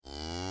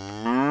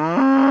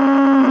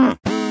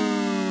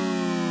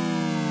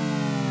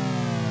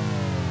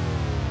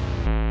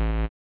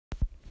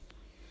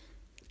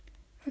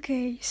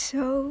Okay,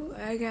 so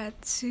I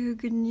got two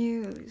good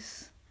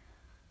news.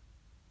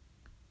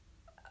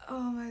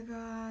 Oh my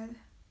god.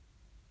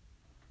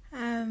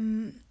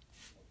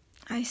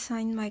 I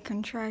signed my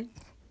contract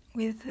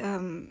with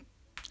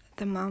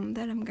the mom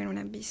that I'm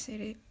gonna be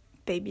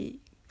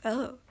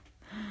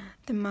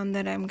the mom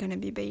that I'm gonna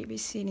be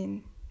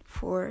babysitting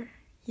for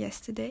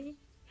yesterday.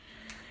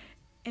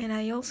 And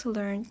I also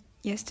learned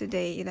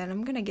yesterday that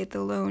I'm gonna get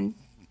the loan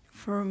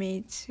for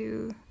me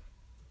to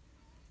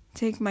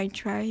take my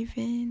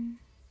driving,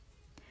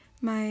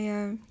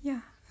 driving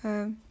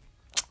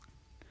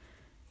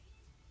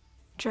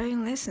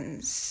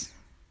lessons.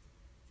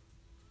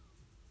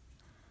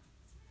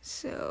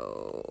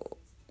 So,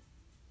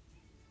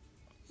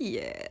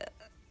 yeah,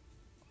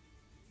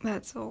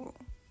 that's all.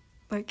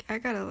 Like, I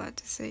got a lot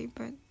to say,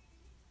 but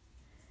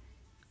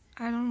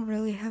I don't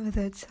really have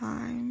the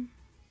time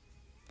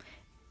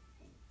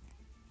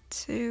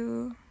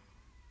to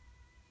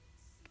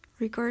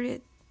record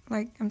it.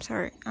 Like, I'm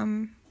sorry,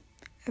 I'm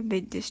a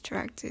bit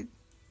distracted.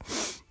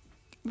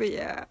 But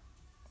yeah,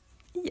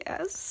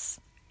 yes,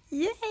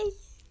 yay!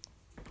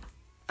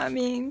 I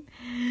mean,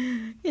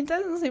 it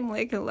doesn't seem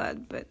like a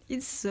lot, but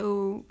it's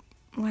a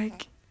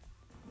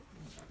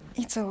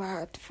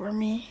lot for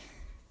me.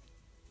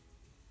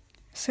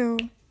 So,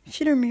 if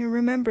you don't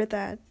remember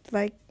that,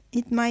 like,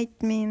 it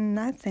might mean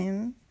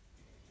nothing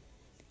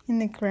in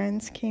the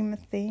grand scheme of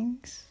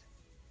things,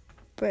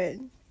 but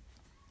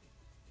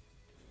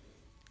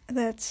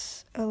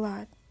that's a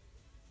lot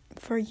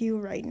for you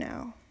right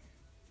now.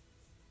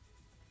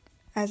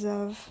 As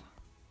of,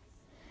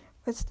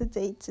 what's the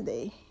date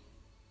today?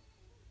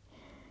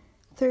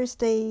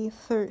 Thursday,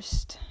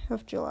 1st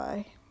of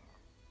July,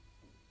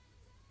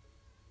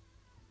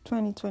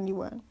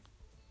 2021.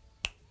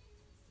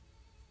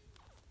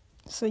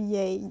 So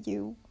yay,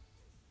 you.